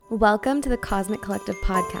Welcome to the Cosmic Collective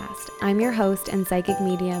podcast. I'm your host and psychic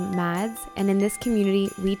medium, Mads, and in this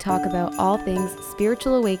community, we talk about all things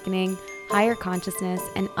spiritual awakening, higher consciousness,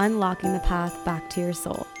 and unlocking the path back to your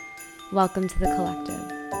soul. Welcome to the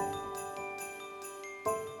collective.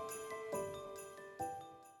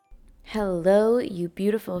 Hello, you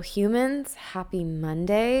beautiful humans. Happy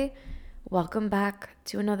Monday. Welcome back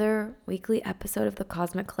to another weekly episode of the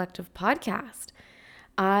Cosmic Collective podcast.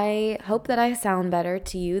 I hope that I sound better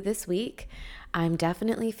to you this week. I'm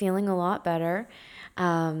definitely feeling a lot better.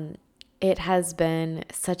 It has been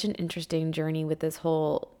such an interesting journey with this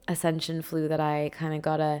whole ascension flu that I kind of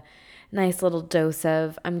got a nice little dose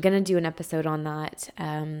of. I'm going to do an episode on that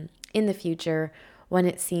in the future when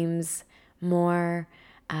it seems more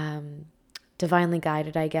divinely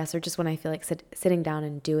guided, I guess, or just when I feel like sitting down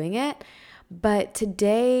and doing it. But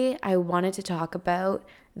today I wanted to talk about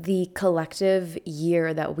the collective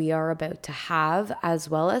year that we are about to have, as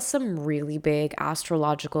well as some really big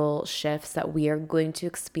astrological shifts that we are going to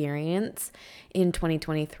experience in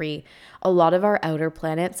 2023. A lot of our outer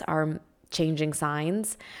planets are changing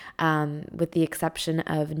signs, with the exception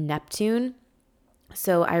of Neptune.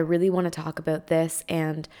 So I really want to talk about this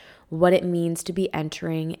and what it means to be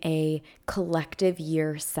entering a collective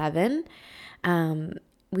year 7.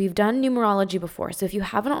 We've done numerology before. So if you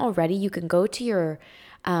haven't already, you can go to your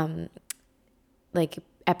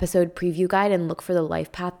episode preview guide and look for the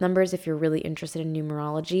life path numbers if you're really interested in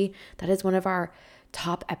numerology. That is one of our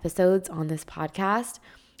top episodes on this podcast.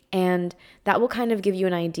 And that will kind of give you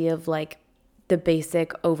an idea of like the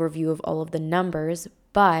basic overview of all of the numbers.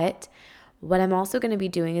 But what I'm also going to be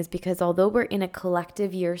doing is, because although we're in a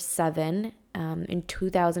collective year 7 in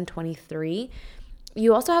 2023,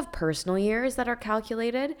 you also have personal years that are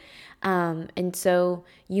calculated. And so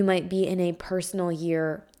you might be in a personal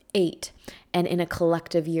year 8 and in a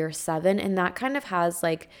collective year 7. And that kind of has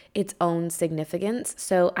like its own significance.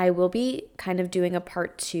 So I will be kind of doing a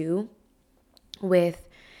part 2 with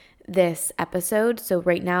this episode. So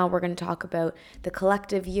right now we're going to talk about the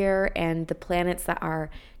collective year and the planets that are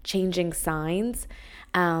changing signs.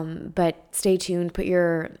 But stay tuned, put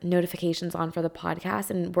your notifications on for the podcast.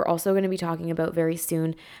 And we're also going to be talking about very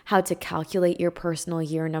soon how to calculate your personal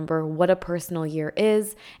year number, what a personal year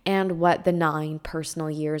is, and what the 9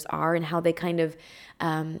 personal years are and how they kind of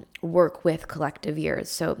work with collective years.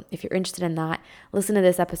 So if you're interested in that, listen to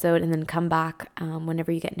this episode and then come back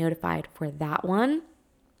whenever you get notified for that one.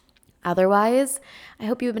 Otherwise, I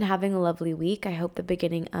hope you've been having a lovely week. I hope the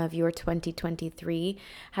beginning of your 2023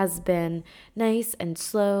 has been nice and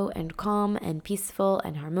slow and calm and peaceful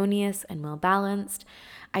and harmonious and well balanced.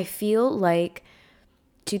 I feel like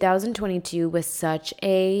 2022 was such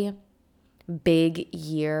a big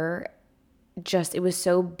year. It was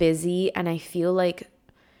so busy, and I feel like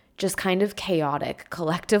just kind of chaotic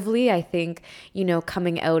collectively. I think,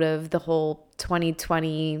 coming out of the whole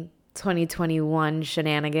 2021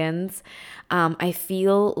 shenanigans, I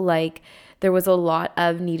feel like there was a lot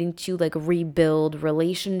of needing to like rebuild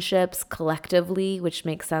relationships collectively, which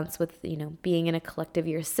makes sense with, being in a collective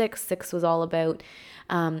year 6. 6 was all about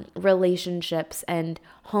relationships and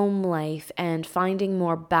home life and finding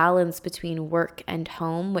more balance between work and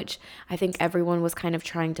home, which I think everyone was kind of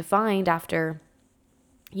trying to find after,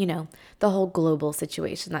 the whole global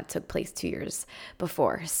situation that took place 2 years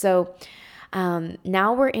before. So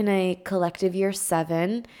now we're in a collective year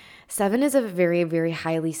 7. 7 is a very, very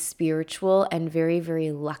highly spiritual and very,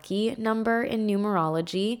 very lucky number in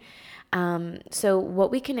numerology. So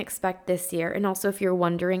what we can expect this year, and also if you're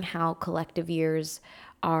wondering how collective years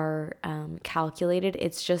are calculated,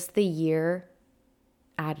 it's just the year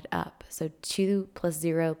added up. So 2 plus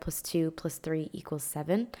 0 plus 2 plus 3 equals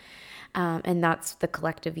 7. And that's the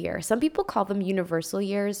collective year. Some people call them universal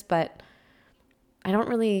years, but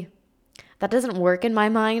that doesn't work in my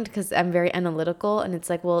mind because I'm very analytical, and it's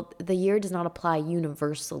like, well, the year does not apply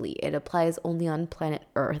universally. It applies only on planet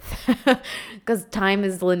Earth because time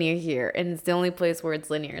is linear here, and it's the only place where it's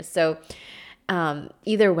linear. So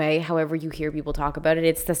either way, however you hear people talk about it,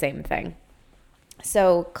 it's the same thing.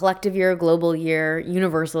 So collective year, global year,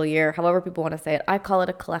 universal year, however people want to say it, I call it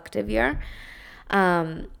a collective year.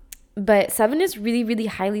 But 7 is really, really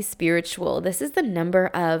highly spiritual. This is the number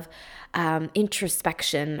of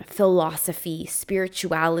introspection, philosophy,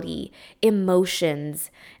 spirituality,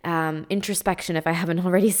 emotions, introspection, if I haven't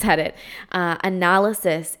already said it,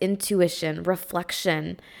 analysis, intuition,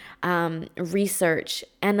 reflection, research,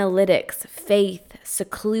 analytics, faith,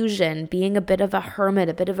 seclusion, being a bit of a hermit,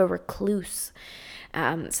 a bit of a recluse.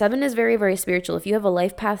 7 is very, very spiritual. If you have a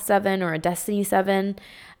life path 7 or a destiny 7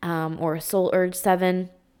 or a soul urge 7,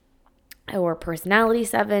 or personality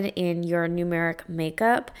 7 in your numeric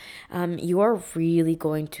makeup, you are really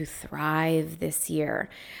going to thrive this year,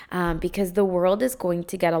 because the world is going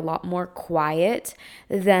to get a lot more quiet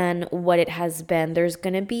than what it has been. There's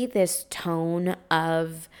going to be this tone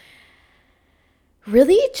of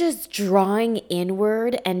really just drawing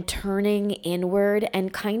inward and turning inward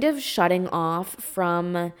and kind of shutting off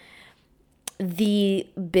from the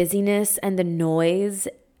busyness and the noise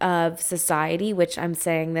of society, which I'm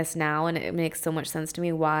saying this now and it makes so much sense to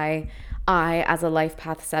me why I, as a life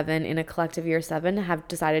path 7 in a collective year 7, have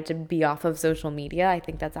decided to be off of social media. I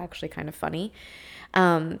think that's actually kind of funny.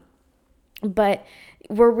 But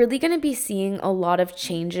we're really going to be seeing a lot of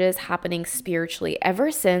changes happening spiritually ever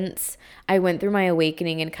since I went through my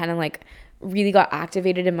awakening and kind of like really got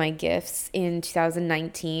activated in my gifts in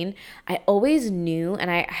 2019. I always knew, and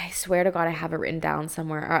I swear to God, I have it written down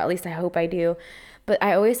somewhere, or at least I hope I do. But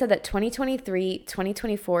I always said that 2023,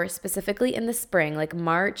 2024, specifically in the spring, like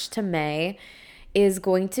March to May, is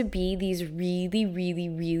going to be these really, really,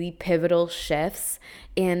 really pivotal shifts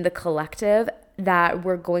in the collective that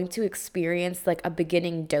we're going to experience like a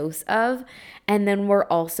beginning dose of. And then we're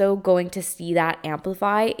also going to see that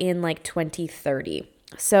amplify in like 2030.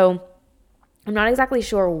 So I'm not exactly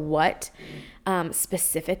sure what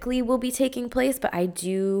specifically will be taking place, but I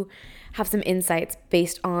do have some insights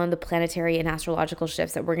based on the planetary and astrological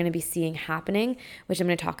shifts that we're going to be seeing happening, which I'm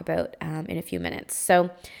going to talk about in a few minutes. So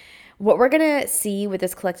what we're going to see with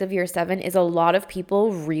this collective year 7 is a lot of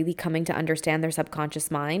people really coming to understand their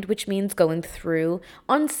subconscious mind, which means going through,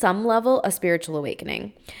 on some level, a spiritual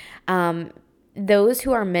awakening. Those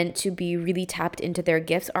who are meant to be really tapped into their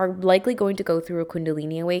gifts are likely going to go through a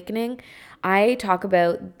Kundalini awakening. I talk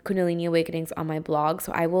about Kundalini awakenings on my blog,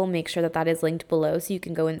 so I will make sure that that is linked below so you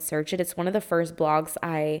can go and search it. It's one of the first blogs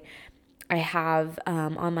I have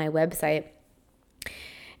on my website.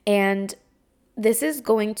 And this is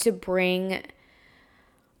going to bring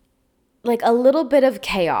like a little bit of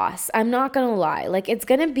chaos. I'm not going to lie. Like it's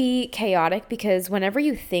going to be chaotic because whenever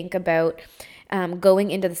you think about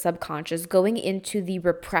going into the subconscious, going into the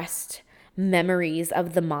repressed memories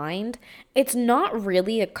of the mind, it's not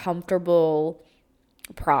really a comfortable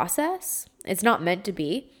process. It's not meant to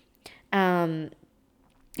be. It's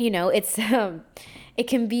it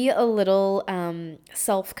can be a little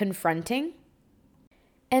self-confronting.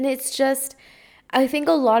 And it's just, I think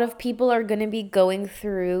a lot of people are going to be going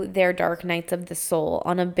through their dark nights of the soul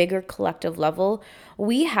on a bigger collective level.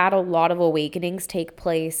 We had a lot of awakenings take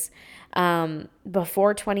place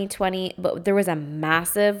before 2020, but there was a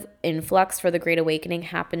massive influx for the Great Awakening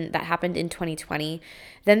that happened in 2020.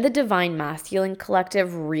 Then the Divine Masculine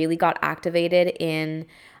Collective really got activated in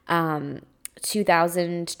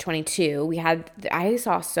 2022. I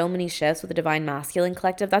saw so many shifts with the Divine Masculine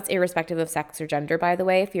Collective. That's irrespective of sex or gender, by the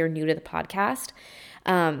way, if you're new to the podcast.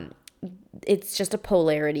 It's just a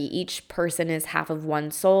polarity. Each person is half of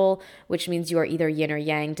one soul, which means you are either yin or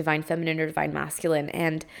yang, divine feminine or divine masculine.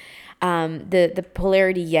 And the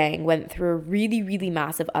polarity yang went through a really, really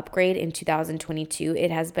massive upgrade in 2022. It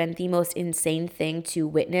has been the most insane thing to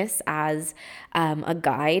witness as a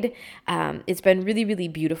guide. It's been really, really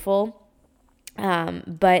beautiful.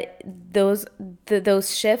 But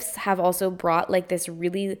those shifts have also brought like this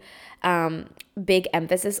really big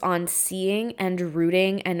emphasis on seeing and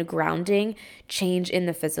rooting and grounding change in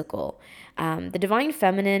the physical. The divine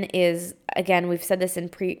feminine is, again, we've said this in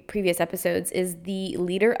previous episodes, is the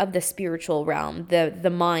leader of the spiritual realm, the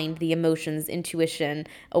mind, the emotions, intuition,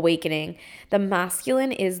 awakening. The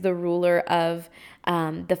masculine is the ruler of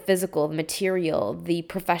the physical, the material, the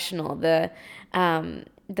professional, the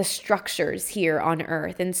structures here on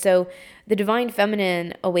earth. And so the divine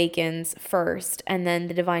feminine awakens first, and then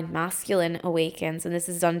the divine masculine awakens. And this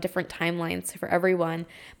is on different timelines for everyone.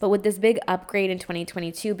 But with this big upgrade in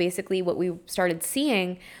 2022, basically what we started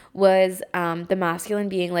seeing was the masculine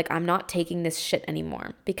being like, I'm not taking this shit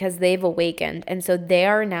anymore, because they've awakened. And so they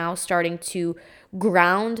are now starting to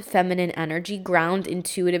ground feminine energy, ground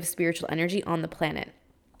intuitive spiritual energy on the planet.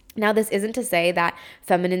 Now, this isn't to say that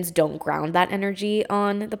feminines don't ground that energy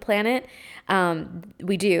on the planet.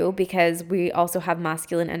 We do, because we also have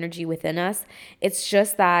masculine energy within us. It's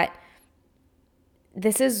just that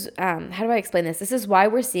this is, how do I explain this? This is why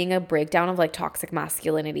we're seeing a breakdown of like toxic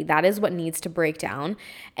masculinity. That is what needs to break down.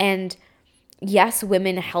 And yes,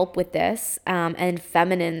 women help with this, and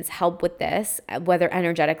feminines help with this, whether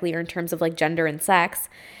energetically or in terms of like gender and sex.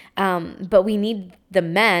 But we need the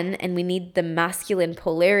men and we need the masculine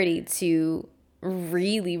polarity to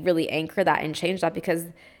really, really anchor that and change that, because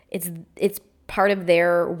it's part of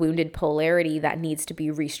their wounded polarity that needs to be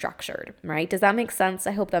restructured, right? Does that make sense?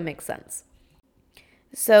 I hope that makes sense.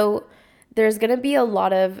 So there's going to be a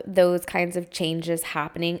lot of those kinds of changes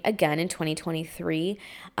happening again in 2023.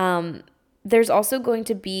 There's also going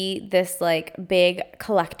to be this like big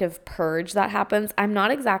collective purge that happens. I'm not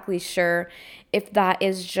exactly sure if that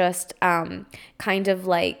is just kind of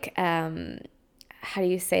like, how do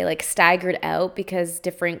you say, like staggered out because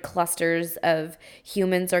different clusters of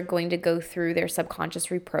humans are going to go through their subconscious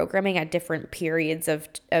reprogramming at different periods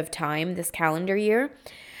of time this calendar year.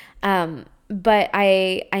 But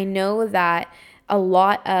I know that a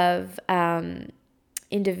lot of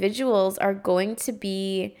individuals are going to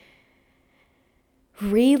be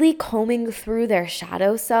really combing through their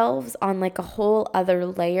shadow selves on like a whole other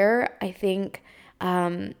layer. I think,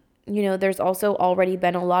 there's also already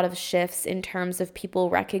been a lot of shifts in terms of people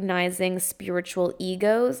recognizing spiritual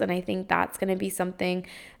egos. And I think that's going to be something,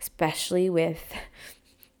 especially with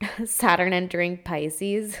Saturn entering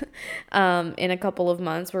Pisces in a couple of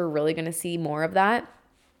months, we're really going to see more of that.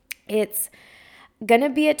 It's going to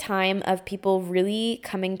be a time of people really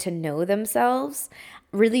coming to know themselves,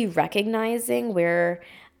 really recognizing where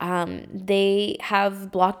they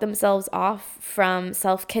have blocked themselves off from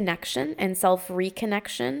self-connection and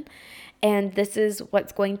self-reconnection. And this is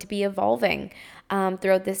what's going to be evolving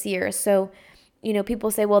throughout this year. So, people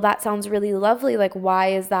say, well, that sounds really lovely. Like, why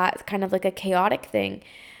is that kind of like a chaotic thing?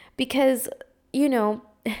 Because,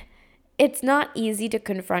 it's not easy to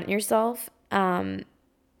confront yourself.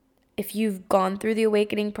 If you've gone through the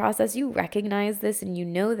awakening process, you recognize this and you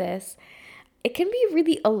know this. It can be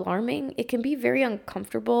really alarming. It can be very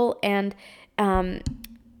uncomfortable. And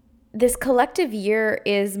this collective year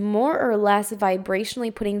is more or less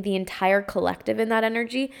vibrationally putting the entire collective in that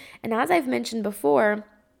energy. And as I've mentioned before,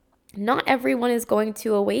 not everyone is going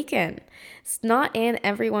to awaken. It's not in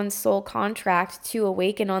everyone's soul contract to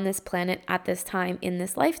awaken on this planet at this time in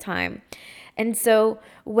this lifetime. And so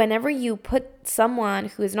whenever you put someone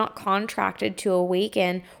who is not contracted to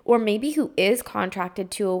awaken, or maybe who is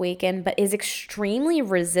contracted to awaken, but is extremely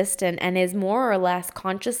resistant and is more or less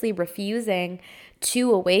consciously refusing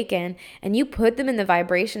to awaken, and you put them in the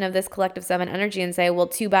vibration of this collective 7 energy and say, well,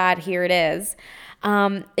 too bad, here it is.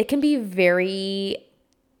 It can be very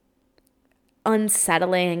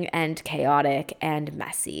unsettling and chaotic and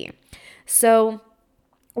messy. So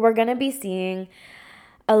we're going to be seeing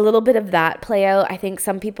a little bit of that play out. I think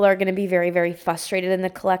some people are going to be very, very frustrated in the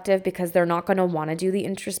collective because they're not going to want to do the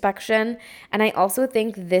introspection. And I also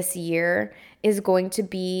think this year is going to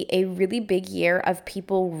be a really big year of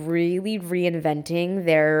people really reinventing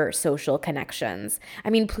their social connections.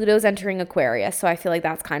 I mean, Pluto's entering Aquarius, so I feel like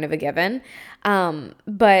that's kind of a given.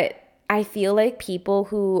 But I feel like people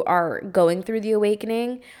who are going through the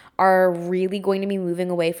awakening are really going to be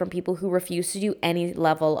moving away from people who refuse to do any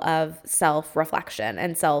level of self-reflection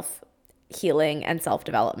and self-healing and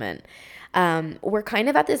self-development. We're kind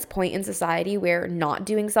of at this point in society where not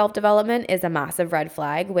doing self-development is a massive red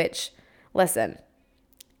flag, which, listen,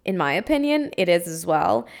 in my opinion, it is as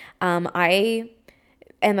well. I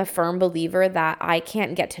am a firm believer that I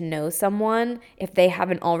can't get to know someone if they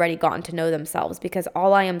haven't already gotten to know themselves, because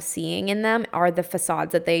all I am seeing in them are the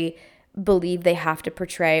facades that they believe they have to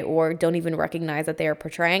portray or don't even recognize that they are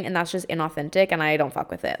portraying. And that's just inauthentic, and I don't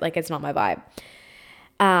fuck with it. Like, it's not my vibe.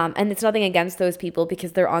 And it's nothing against those people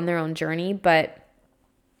because they're on their own journey. But,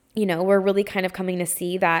 we're really kind of coming to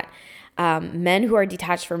see that men who are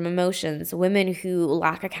detached from emotions, women who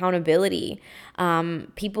lack accountability,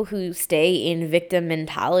 people who stay in victim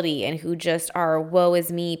mentality and who just are, woe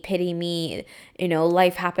is me, pity me,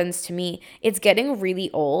 life happens to me. It's getting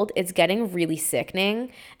really old. It's getting really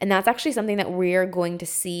sickening. And that's actually something that we're going to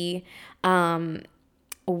see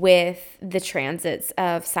with the transits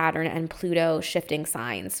of Saturn and Pluto shifting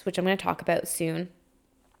signs, which I'm going to talk about soon.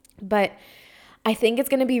 But I think it's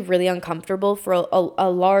going to be really uncomfortable for a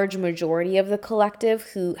large majority of the collective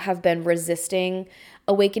who have been resisting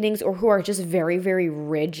awakenings or who are just very, very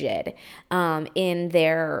rigid in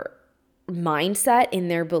their mindset, in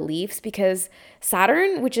their beliefs, because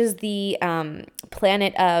Saturn, which is the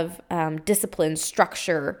planet of discipline,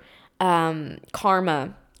 structure,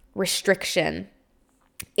 karma, restriction,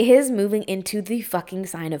 is moving into the fucking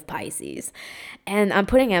sign of Pisces. And I'm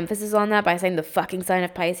putting emphasis on that by saying the fucking sign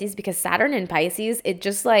of Pisces, because Saturn in Pisces, it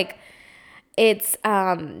just like, it's,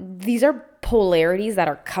 these are polarities that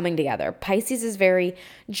are coming together. Pisces is very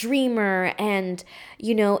dreamer and,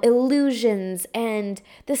 illusions and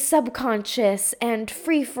the subconscious and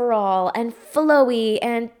free for all and flowy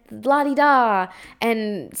and la-di-da.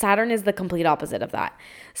 And Saturn is the complete opposite of that.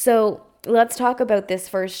 So let's talk about this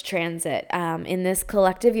first transit in this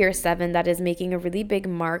collective year 7 that is making a really big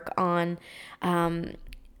mark on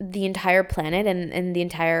the entire planet and the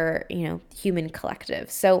entire, human collective.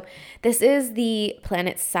 So this is the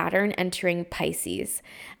planet Saturn entering Pisces,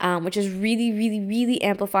 which is really, really, really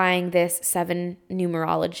amplifying this 7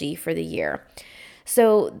 numerology for the year.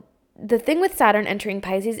 So the thing with Saturn entering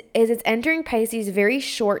Pisces is it's entering Pisces very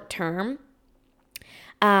short term.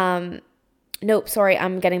 Nope, sorry,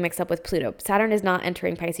 I'm getting mixed up with Pluto. Saturn is not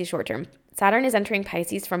entering Pisces short term. Saturn is entering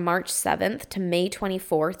Pisces from March 7th to May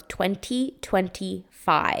 24th,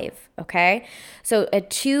 2025. Okay. So a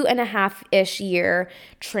 2.5-ish year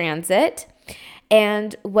transit.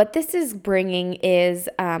 And what this is bringing is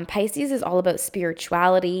Pisces is all about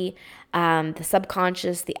spirituality, the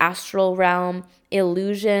subconscious, the astral realm,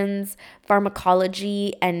 illusions,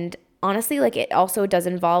 pharmacology, and honestly, like it also does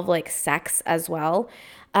involve like sex as well.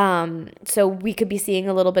 So we could be seeing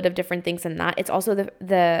a little bit of different things in that. It's also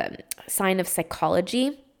the sign of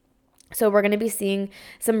psychology. So we're going to be seeing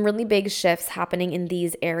some really big shifts happening in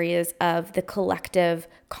these areas of the collective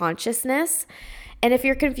consciousness. And if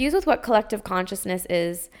you're confused with what collective consciousness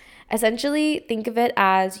is, essentially think of it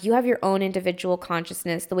as you have your own individual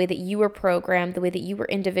consciousness, the way that you were programmed, the way that you were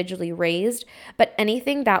individually raised, but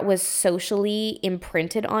anything that was socially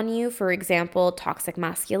imprinted on you, for example, toxic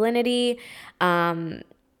masculinity,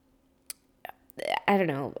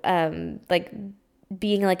 like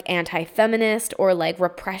being like anti-feminist or like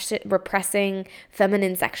repressing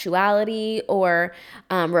feminine sexuality or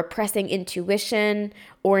repressing intuition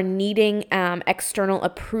or needing external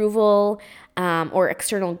approval or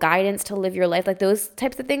external guidance to live your life. Like those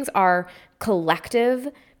types of things are collective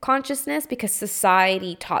consciousness because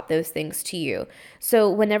society taught those things to you. So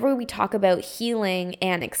whenever we talk about healing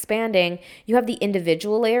and expanding, you have the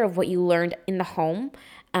individual layer of what you learned in the home.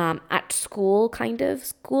 At school,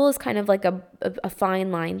 school is kind of like a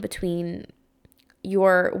fine line between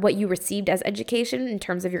what you received as education in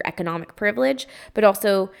terms of your economic privilege, but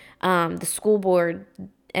also the school board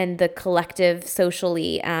and the collective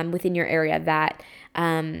socially within your area that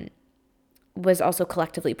was also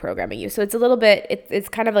collectively programming you. So it's a little bit, it's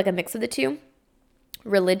kind of like a mix of the two.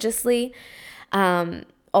 Religiously,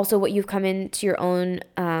 also what you've come into your own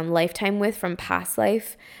lifetime with from past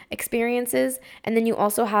life experiences. And then you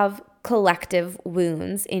also have collective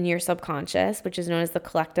wounds in your subconscious, which is known as the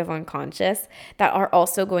collective unconscious, that are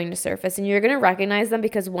also going to surface. And you're going to recognize them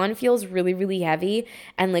because one feels really, really heavy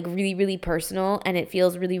and like really, really personal, and it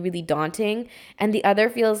feels really, really daunting. And the other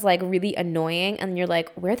feels like really annoying. And you're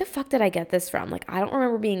like, where the fuck did I get this from? Like, I don't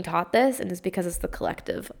remember being taught this. And it's because it's the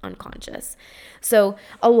collective unconscious. So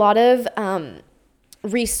a lot of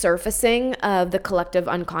resurfacing of the collective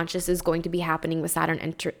unconscious is going to be happening with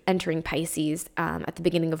Saturn entering Pisces at the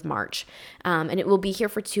beginning of March. And it will be here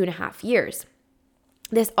for 2.5 years.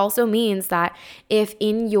 This also means that if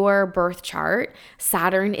in your birth chart,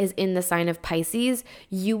 Saturn is in the sign of Pisces,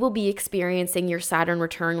 you will be experiencing your Saturn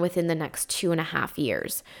return within the next 2.5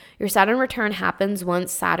 years. Your Saturn return happens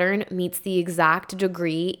once Saturn meets the exact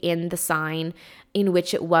degree in the sign in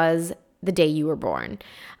which it was the day you were born.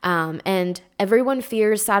 And everyone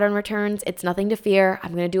fears Saturn returns. It's nothing to fear.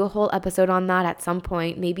 I'm going to do a whole episode on that at some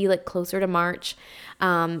point, maybe like closer to March.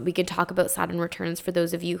 We can talk about Saturn returns for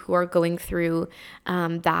those of you who are going through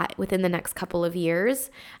that within the next couple of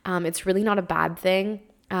years. It's really not a bad thing.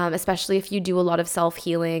 Especially if you do a lot of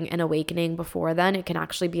self-healing and awakening before then, it can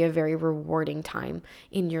actually be a very rewarding time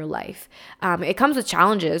in your life. It comes with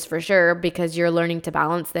challenges for sure because you're learning to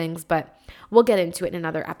balance things, but we'll get into it in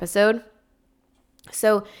another episode.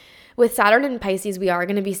 So with Saturn and Pisces, we are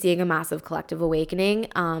going to be seeing a massive collective awakening,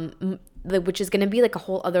 which is going to be like a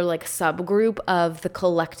whole other like subgroup of the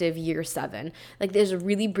collective year 7. Like there's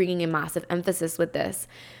really bringing a massive emphasis with this.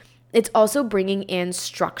 It's also bringing in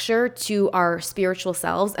structure to our spiritual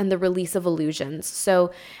selves and the release of illusions.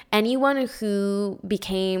 So anyone who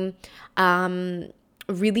became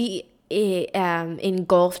really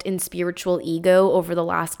engulfed in spiritual ego over the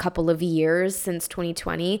last couple of years since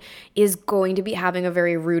 2020 is going to be having a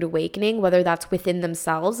very rude awakening, whether that's within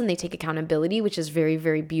themselves and they take accountability, which is very,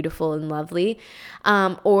 very beautiful and lovely,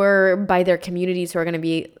 or by their communities who are going to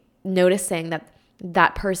be noticing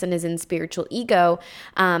that person is in spiritual ego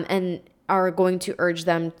and are going to urge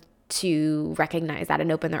them to recognize that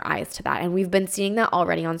and open their eyes to that. And we've been seeing that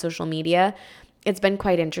already on social media. It's been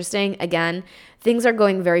quite interesting. Again, things are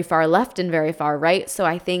going very far left and very far right. So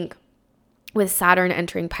I think with Saturn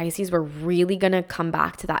entering Pisces, we're really going to come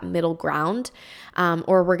back to that middle ground,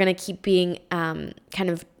 or we're going to keep being kind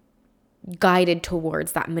of guided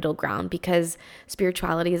towards that middle ground because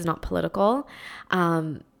spirituality is not political.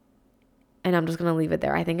 And I'm just going to leave it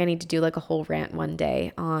there. I think I need to do like a whole rant one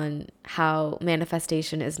day on how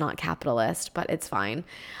manifestation is not capitalist, but it's fine.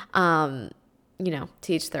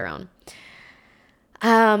 to each their own.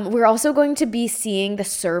 We're also going to be seeing the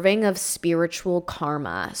serving of spiritual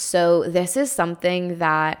karma. So this is something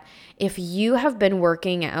that if you have been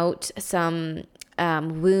working out some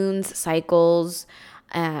wounds, cycles,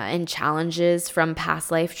 and challenges from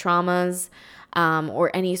past life traumas, or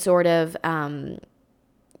any sort of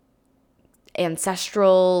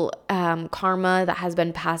ancestral karma that has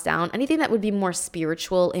been passed down, anything that would be more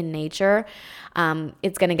spiritual in nature,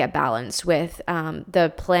 it's going to get balanced with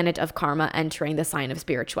the planet of karma entering the sign of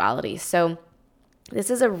spirituality. So this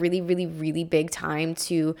is a really, really, really big time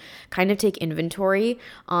to kind of take inventory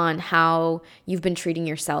on how you've been treating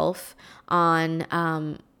yourself,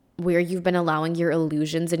 on where you've been allowing your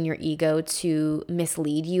illusions and your ego to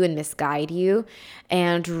mislead you and misguide you,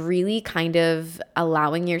 and really kind of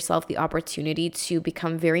allowing yourself the opportunity to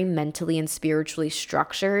become very mentally and spiritually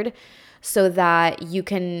structured so that you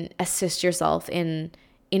can assist yourself in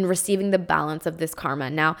receiving the balance of this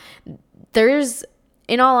karma. Now, there's,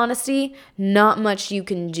 in all honesty, not much you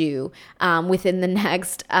can do within the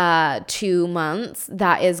next 2 months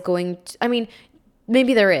that is going to,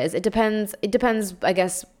 maybe there is. It depends, I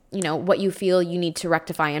guess, what you feel you need to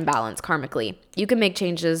rectify and balance karmically. You can make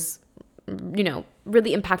changes, really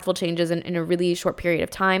impactful changes in a really short period of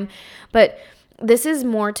time. But this is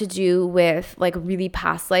more to do with like really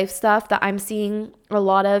past life stuff that I'm seeing a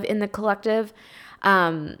lot of in the collective.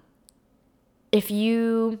 If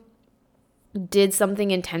you did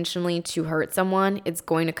something intentionally to hurt someone, it's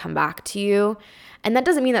going to come back to you. And that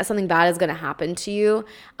doesn't mean that something bad is going to happen to you.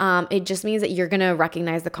 It just means that you're going to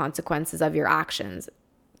recognize the consequences of your actions.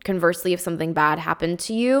 Conversely, if something bad happened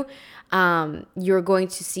to you, you're going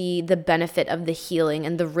to see the benefit of the healing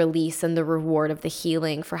and the release and the reward of the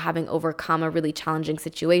healing for having overcome a really challenging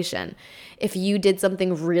situation. If you did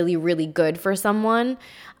something really, really good for someone,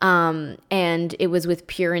 and it was with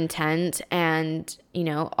pure intent and,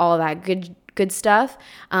 all that good stuff,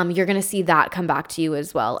 you're going to see that come back to you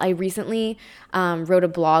as well. I recently wrote a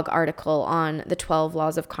blog article on the 12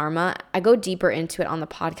 laws of karma. I go deeper into it on the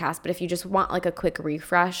podcast, but if you just want like a quick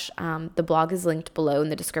refresh, the blog is linked below in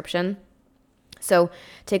the description. So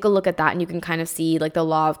take a look at that and you can kind of see like the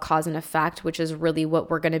law of cause and effect, which is really what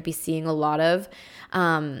we're going to be seeing a lot of.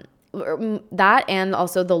 That and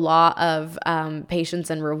also the law of patience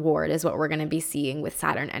and reward is what we're going to be seeing with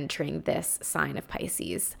Saturn entering this sign of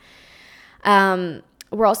Pisces.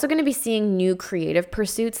 We're also going to be seeing new creative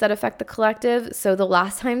pursuits that affect the collective. So the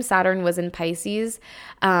last time Saturn was in Pisces,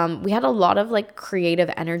 we had a lot of like creative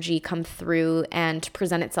energy come through and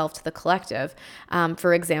present itself to the collective.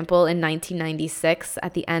 For example, in 1996,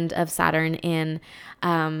 at the end of Saturn in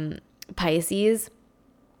Pisces,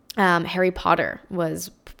 Harry Potter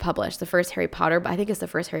was published, the first Harry Potter, I think it's the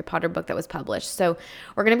first Harry Potter book that was published. So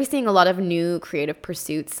we're going to be seeing a lot of new creative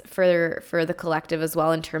pursuits for the collective as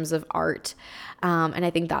well in terms of art. And I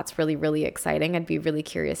think that's really, really exciting. I'd be really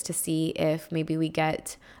curious to see if maybe we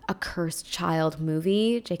get a Cursed Child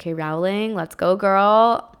movie. J.K. Rowling, let's go,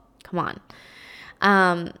 girl. Come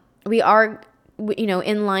on. We are,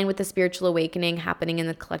 in line with the spiritual awakening happening in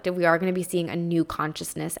the collective, we are going to be seeing a new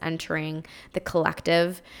consciousness entering the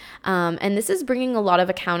collective. And this is bringing a lot of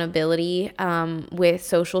accountability with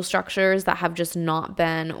social structures that have just not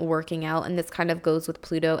been working out. And this kind of goes with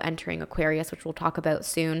Pluto entering Aquarius, which we'll talk about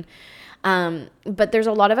soon. But there's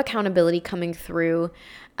a lot of accountability coming through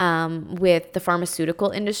with the pharmaceutical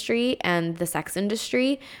industry and the sex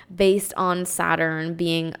industry based on Saturn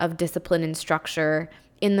being of discipline and structure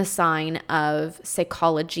in the sign of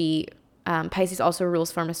psychology. Pisces also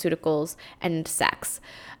rules pharmaceuticals and sex.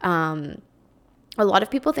 A lot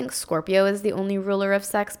of people think Scorpio is the only ruler of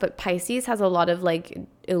sex, but Pisces has a lot of like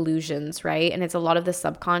illusions, right? And it's a lot of the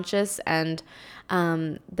subconscious, and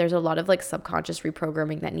there's a lot of like subconscious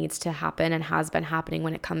reprogramming that needs to happen and has been happening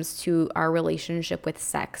when it comes to our relationship with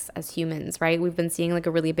sex as humans, right? We've been seeing like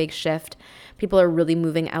a really big shift. People are really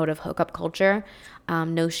moving out of hookup culture.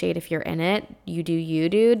 No shade if you're in it. You do you,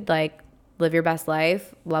 dude. Like, live your best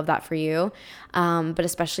life. Love that for you. But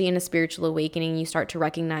especially in a spiritual awakening, you start to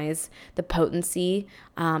recognize the potency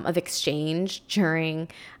of exchange during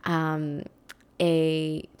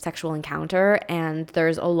a sexual encounter. And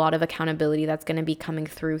there's a lot of accountability that's going to be coming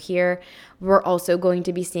through here. We're also going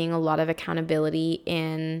to be seeing a lot of accountability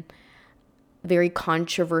in very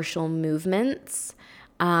controversial movements.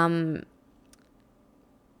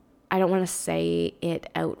 I don't want to say it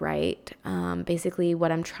outright. Basically, what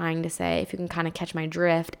I'm trying to say, if you can kind of catch my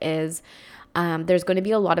drift, is there's going to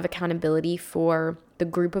be a lot of accountability for the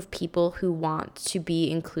group of people who want to be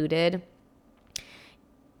included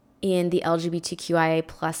in the LGBTQIA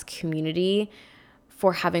plus community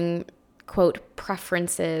for having, quote,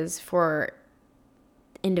 preferences for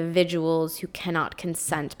individuals who cannot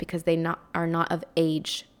consent because they are not of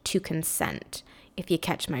age to consent, if you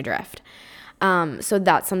catch my drift. So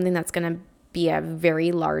that's something that's going to be a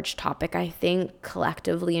very large topic, I think,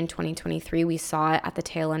 collectively in 2023. We saw it at the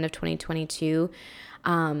tail end of 2022.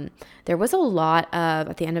 There was a lot of,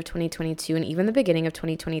 at the end of 2022 and even the beginning of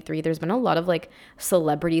 2023, there's been a lot of like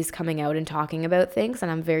celebrities coming out and talking about things,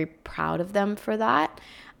 and I'm very proud of them for that.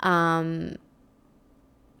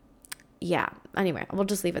 Yeah, anyway, we'll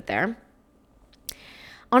just leave it there.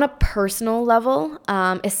 On a personal level,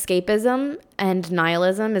 escapism and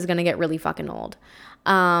nihilism is going to get really fucking old.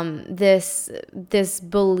 This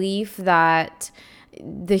belief that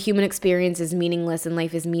the human experience is meaningless and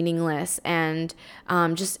life is meaningless, and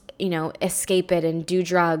just, escape it and do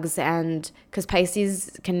drugs, and because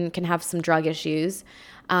Pisces can have some drug issues.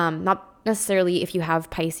 Not necessarily if you have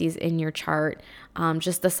Pisces in your chart,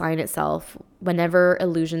 just the sign itself. Whenever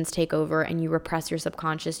illusions take over and you repress your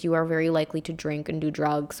subconscious, you are very likely to drink and do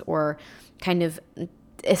drugs or kind of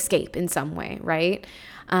escape in some way, right?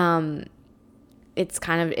 It's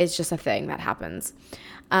just a thing that happens.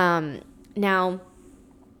 Now,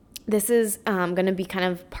 this is going to be kind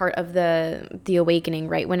of part of the awakening,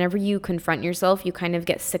 right? Whenever you confront yourself, you kind of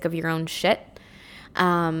get sick of your own shit.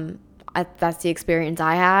 That's the experience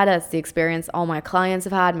I had. That's the experience all my clients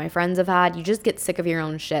have had, my friends have had. You just get sick of your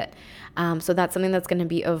own shit. So that's something that's going to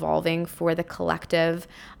be evolving for the collective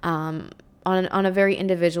on a very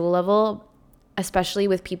individual level, especially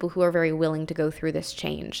with people who are very willing to go through this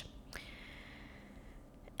change.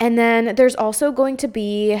 And then there's also going to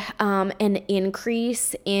be an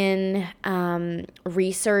increase in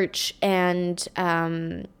research and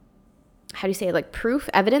proof,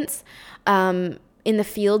 evidence in the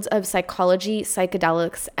fields of psychology,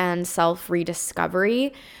 psychedelics, and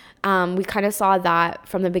self-rediscovery. We kind of saw that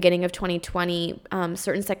from the beginning of 2020.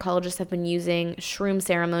 Certain psychologists have been using shroom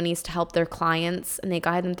ceremonies to help their clients, and they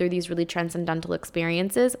guide them through these really transcendental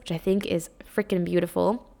experiences, which I think is freaking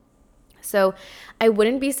beautiful. So I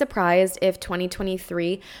wouldn't be surprised if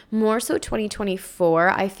 2023, more so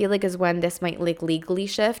 2024, I feel like is when this might like legally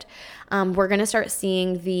shift. We're going to start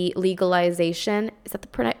seeing the legalization. Is that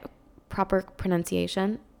the proper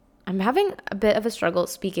pronunciation? I'm having a bit of a struggle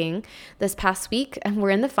speaking this past week, and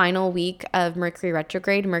we're in the final week of Mercury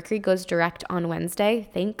retrograde. Mercury goes direct on Wednesday.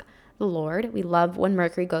 Thank the Lord. We love when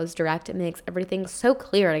Mercury goes direct. It makes everything so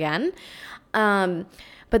clear again.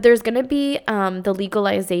 But there's going to be the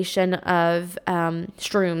legalization of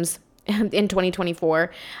shrooms in 2024.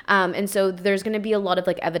 And so there's going to be a lot of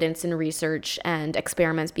like evidence and research and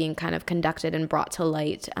experiments being kind of conducted and brought to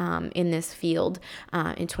light in this field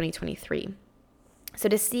in 2023. So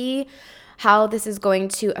to see how this is going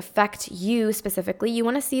to affect you specifically, you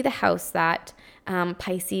want to see the house that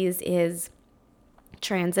Pisces is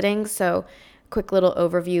transiting. So quick little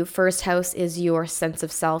overview. First house is your sense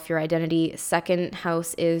of self, your identity. Second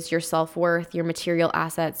house is your self-worth, your material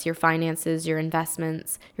assets, your finances, your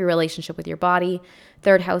investments, your relationship with your body.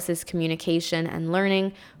 Third house is communication and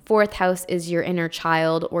learning. Fourth house is your inner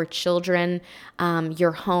child or children,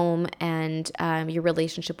 your home, and your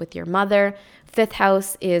relationship with your mother. Fifth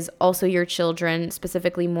house is also your children,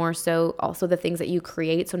 specifically more so also the things that you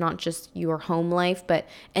create. So not just your home life, but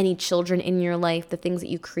any children in your life, the things that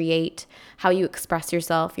you create, how you express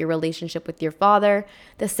yourself, your relationship with your father.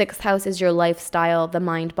 The sixth house is your lifestyle, the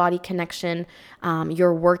mind-body connection,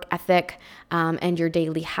 your work ethic, and your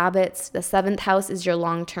daily habits. The seventh house is your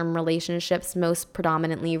long-term relationships, most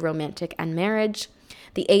predominantly romantic and marriage.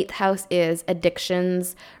 The eighth house is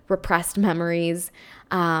addictions, repressed memories,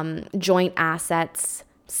 joint assets,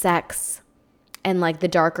 sex, and like the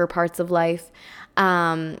darker parts of life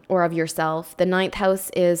or of yourself. The ninth house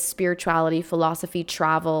is spirituality, philosophy,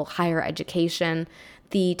 travel, higher education.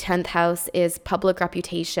 The 10th house is public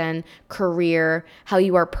reputation, career, how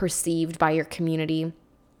you are perceived by your community.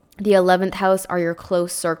 The 11th house are your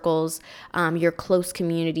close circles, your close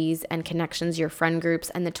communities and connections, your friend groups.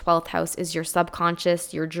 And the 12th house is your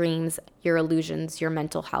subconscious, your dreams, your illusions, your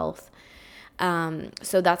mental health.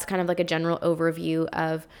 So that's kind of like a general overview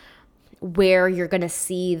of where you're going to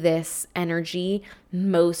see this energy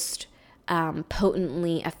most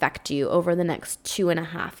potently affect you over the next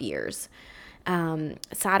 2.5 years.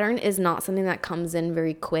 Saturn is not something that comes in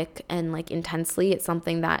very quick and like intensely. It's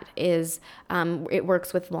something that is, it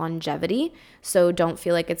works with longevity. So don't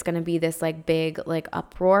feel like it's going to be this like big like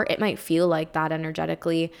uproar. It might feel like that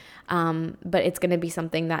energetically, but it's going to be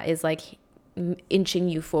something that is like inching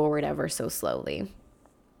you forward ever so slowly.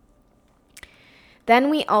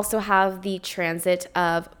 Then we also have the transit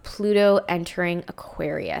of Pluto entering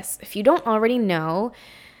Aquarius. If you don't already know,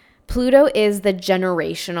 Pluto is the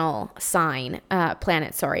generational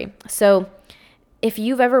planet, sorry. So if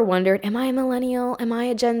you've ever wondered, am I a millennial? Am I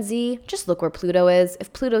a Gen Z? Just look where Pluto is.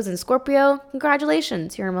 If Pluto's in Scorpio,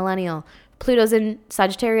 congratulations, you're a millennial. Pluto's in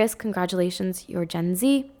Sagittarius, congratulations, you're Gen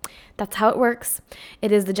Z. That's how it works.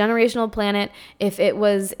 It is the generational planet. If it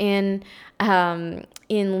was in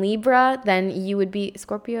Libra, then you would be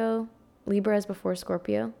Scorpio. Libra is before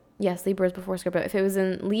Scorpio. Yes, Libra is before Scorpio. If it was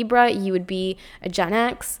in Libra, you would be a Gen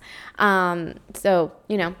X. So,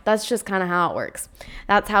 that's just kind of how it works.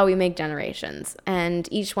 That's how we make generations. And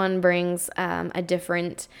each one brings a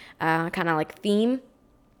different kind of like theme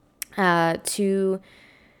to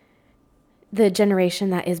the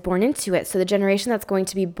generation that is born into it. So the generation that's going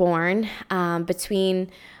to be born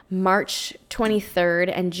between March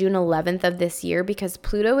 23rd and June 11th of this year, because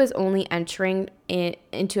Pluto is only entering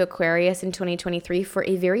into Aquarius in 2023 for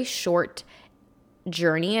a very short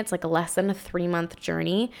journey. It's like less than a 3-month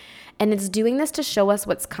journey. And it's doing this to show us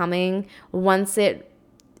what's coming once it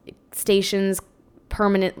stations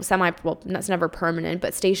that's never permanent,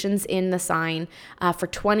 but stations in the sign for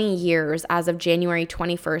 20 years as of January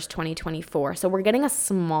 21st, 2024. So we're getting a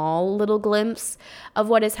small little glimpse of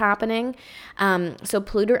what is happening. So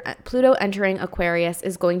Pluto entering Aquarius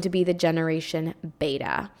is going to be the generation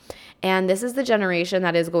Beta. And this is the generation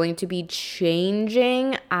that is going to be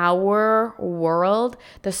changing our world.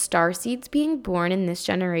 The starseeds being born in this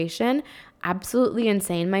generation, absolutely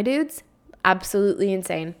insane, my dudes. Absolutely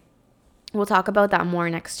insane. We'll talk about that more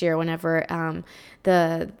next year whenever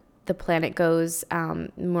the planet goes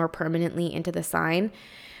more permanently into the sign.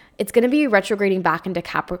 It's going to be retrograding back into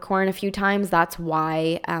Capricorn a few times. That's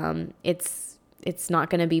why it's not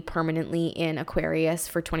going to be permanently in Aquarius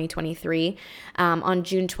for 2023. On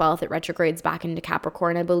June 12th, it retrogrades back into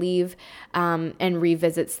Capricorn, I believe, and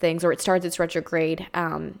revisits things, or it starts its retrograde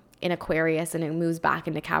in Aquarius and it moves back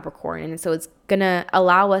into Capricorn. And so it's going to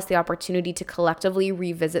allow us the opportunity to collectively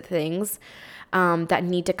revisit things that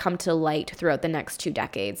need to come to light throughout the next 2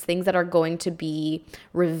 decades, things that are going to be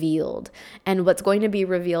revealed. And what's going to be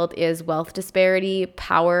revealed is wealth disparity,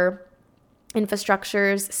 power,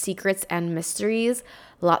 infrastructures, secrets, and mysteries.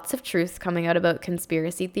 Lots of truth coming out about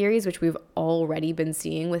conspiracy theories, which we've already been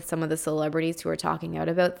seeing with some of the celebrities who are talking out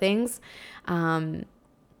about things.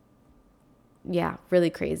 Yeah,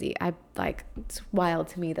 really crazy. It's wild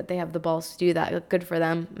to me that they have the balls to do that. Good for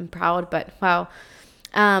them. I'm proud, but wow.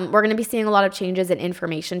 We're going to be seeing a lot of changes in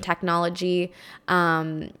information technology,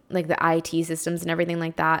 like the IT systems and everything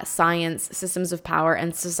like that, science, systems of power,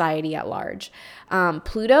 and society at large.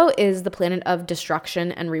 Pluto is the planet of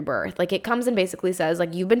destruction and rebirth. Like, it comes and basically says,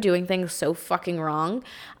 like, you've been doing things so fucking wrong.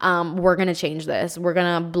 We're going to change this. We're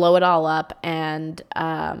going to blow it all up, and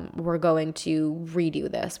we're going to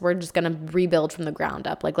redo this. We're just going to rebuild from the ground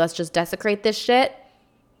up. Like, let's just desecrate this shit,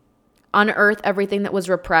 unearth everything that was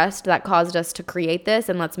repressed that caused us to create this,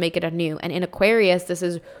 and let's make it anew. And in Aquarius, this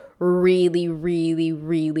is really, really,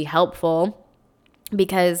 really helpful,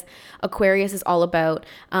 because Aquarius is all about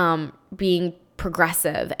being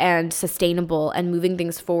progressive and sustainable and moving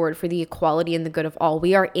things forward for the equality and the good of all.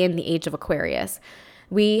 We are in the age of Aquarius.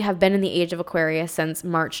 We have been in the age of Aquarius since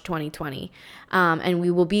March 2020, and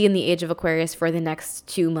we will be in the age of Aquarius for the next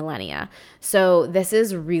 2 millennia. So this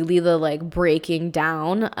is really the breaking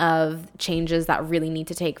down of changes that really need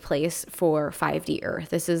to take place for 5D Earth.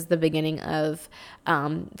 This is the beginning of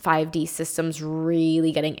 5D systems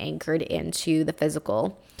really getting anchored into the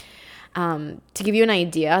physical. To give you an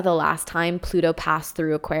idea, the last time Pluto passed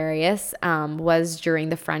through Aquarius was during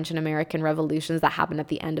the French and American revolutions that happened at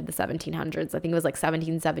the end of the 1700s. I think it was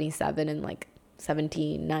 1777 and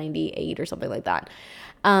 1798 or something like that.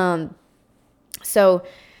 So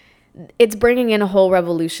it's bringing in a whole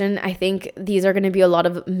revolution. I think these are going to be a lot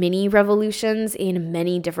of mini revolutions in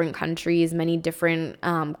many different countries, many different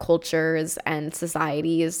cultures and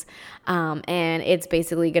societies. And it's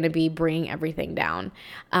basically going to be bringing everything down.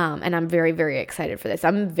 And I'm very, very excited for this.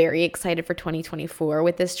 I'm very excited for 2024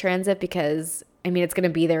 with this transit, because, it's going to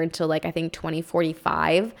be there until I think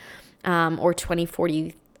 2045 or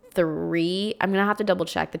 2043. I'm going to have to double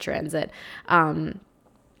check the transit.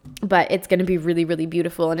 But it's going to be really, really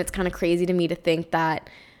beautiful. And it's kind of crazy to me to think that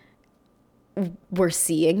we're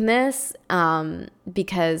seeing this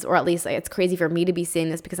because, or at least it's crazy for me to be seeing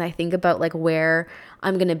this, because I think about where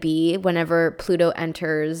I'm going to be whenever Pluto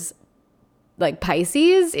enters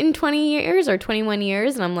Pisces in 20 years or 21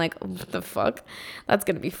 years. And I'm like, what the fuck? That's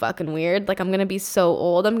going to be fucking weird. I'm going to be so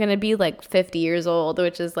old. I'm going to be 50 years old,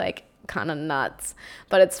 which is kind of nuts,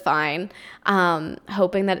 but it's fine.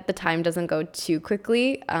 Hoping that the time doesn't go too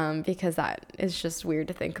quickly, because that is just weird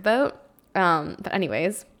to think about. But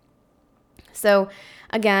anyways, So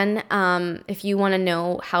again, if you want to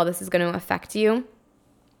know how this is going to affect you,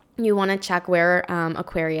 you want to check where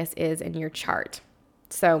Aquarius is in your chart.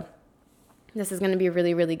 So this is going to be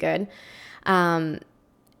really, really good.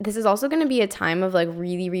 This is also going to be a time of like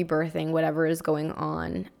really rebirthing whatever is going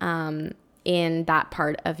on in that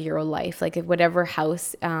part of your life. Like if whatever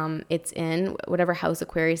house it's in, whatever house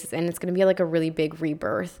Aquarius is in, it's going to be like a really big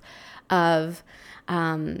rebirth of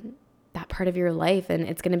that part of your life. And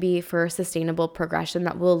it's going to be for sustainable progression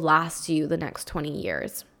that will last you the next 20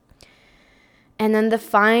 years. And then the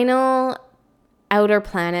final outer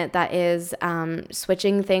planet that is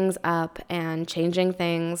switching things up and changing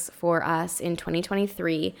things for us in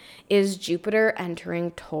 2023 is Jupiter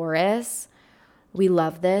entering Taurus. We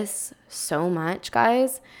love this so much,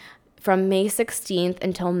 guys. From May 16th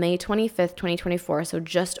until May 25th, 2024, so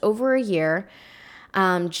just over a year,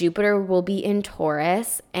 Jupiter will be in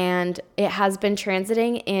Taurus, and it has been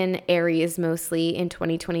transiting in Aries mostly in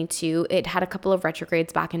 2022. It had a couple of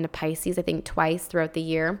retrogrades back into Pisces, I think twice throughout the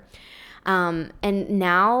year. And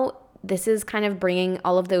now this is kind of bringing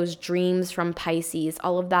all of those dreams from Pisces,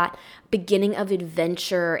 all of that beginning of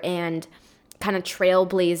adventure and kind of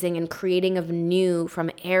trailblazing and creating of new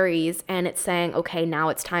from Aries. And it's saying, okay, now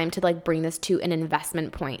it's time to like bring this to an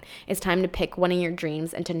investment point. It's time to pick one of your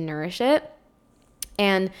dreams and to nourish it.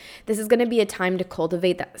 And this is going to be a time to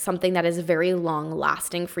cultivate something that is very long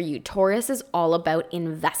lasting for you. Taurus is all about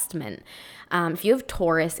investment. If you have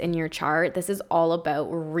Taurus in your chart, this is all about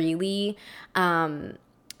really,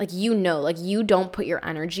 you don't put your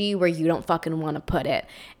energy where you don't fucking want to put it.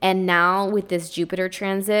 And now with this Jupiter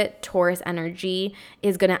transit, Taurus energy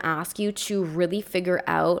is going to ask you to really figure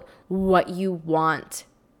out what you want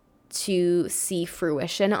to see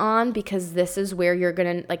fruition on, because this is where you're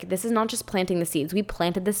gonna, like, this is not just planting the seeds. We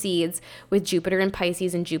planted the seeds with Jupiter in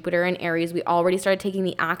Pisces and Jupiter in Aries. We already started taking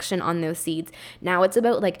the action on those seeds. Now it's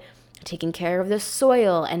about like taking care of the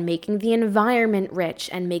soil and making the environment rich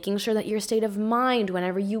and making sure that your state of mind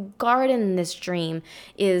whenever you garden this dream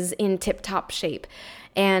is in tip-top shape.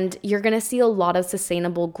 And you're gonna see a lot of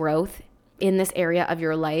sustainable growth in this area of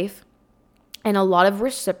your life. And a lot of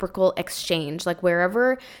reciprocal exchange, like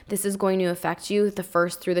wherever this is going to affect you, the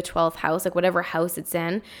 1st through the 12th house, like whatever house it's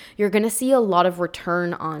in, you're going to see a lot of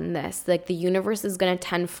return on this. Like the universe is going to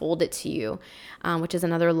tenfold it to you, which is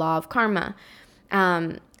another law of karma.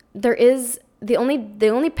 There is the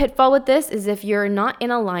only pitfall with this is if you're not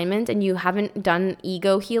in alignment and you haven't done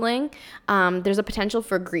ego healing, there's a potential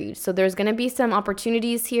for greed. So there's going to be some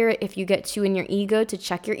opportunities here if you get too in your ego to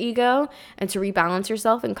check your ego and to rebalance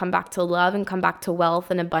yourself and come back to love and come back to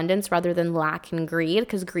wealth and abundance rather than lack and greed,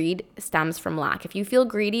 because greed stems from lack. If you feel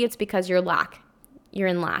greedy, it's because you're in lack. You're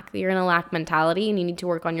in a lack mentality and you need to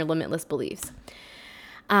work on your limitless beliefs.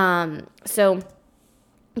 So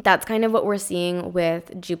that's kind of what we're seeing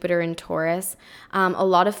with Jupiter and Taurus. A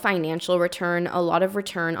lot of financial return, a lot of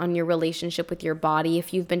return on your relationship with your body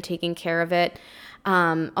if you've been taking care of it.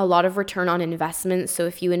 A lot of return on investments. So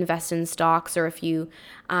if you invest in stocks or if you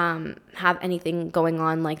have anything going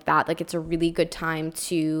on like that, like it's a really good time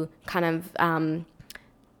to kind of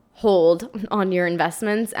hold on your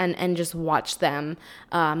investments and just watch them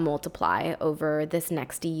multiply over this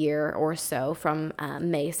next year or so from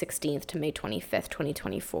May 16th to May 25th,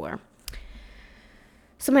 2024.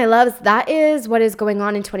 So my loves, that is what is going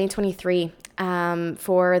on in 2023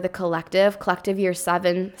 for the collective year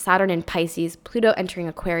 7, Saturn in Pisces, Pluto entering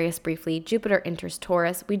Aquarius briefly, Jupiter enters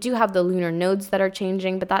Taurus. We do have the lunar nodes that are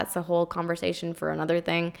changing, but that's a whole conversation for another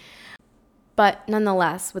thing. But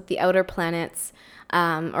nonetheless, with the outer planets,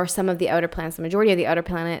 or some of the outer planets, the majority of the outer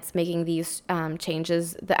planets making these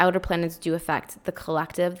changes, the outer planets do affect the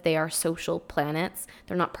collective. They are social planets.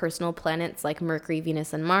 They're not personal planets like Mercury,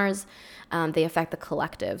 Venus, and Mars. They affect the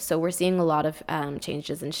collective. So we're seeing a lot of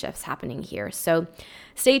changes and shifts happening here. So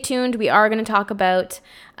stay tuned. We are going to talk about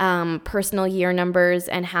personal year numbers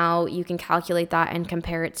and how you can calculate that and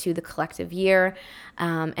compare it to the collective year.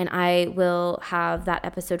 And I will have that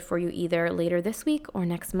episode for you either later this week or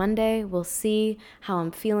next Monday. We'll see how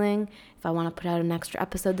I'm feeling. If I want to put out an extra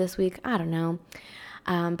episode this week, I don't know.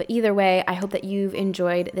 But either way, I hope that you've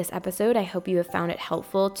enjoyed this episode. I hope you have found it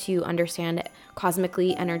helpful to understand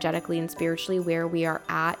cosmically, energetically, and spiritually where we are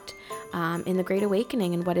at in the Great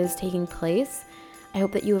Awakening and what is taking place. I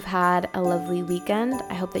hope that you have had a lovely weekend.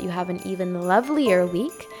 I hope that you have an even lovelier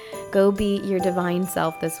week. Go be your divine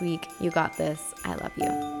self this week. You got this. I love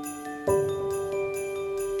you.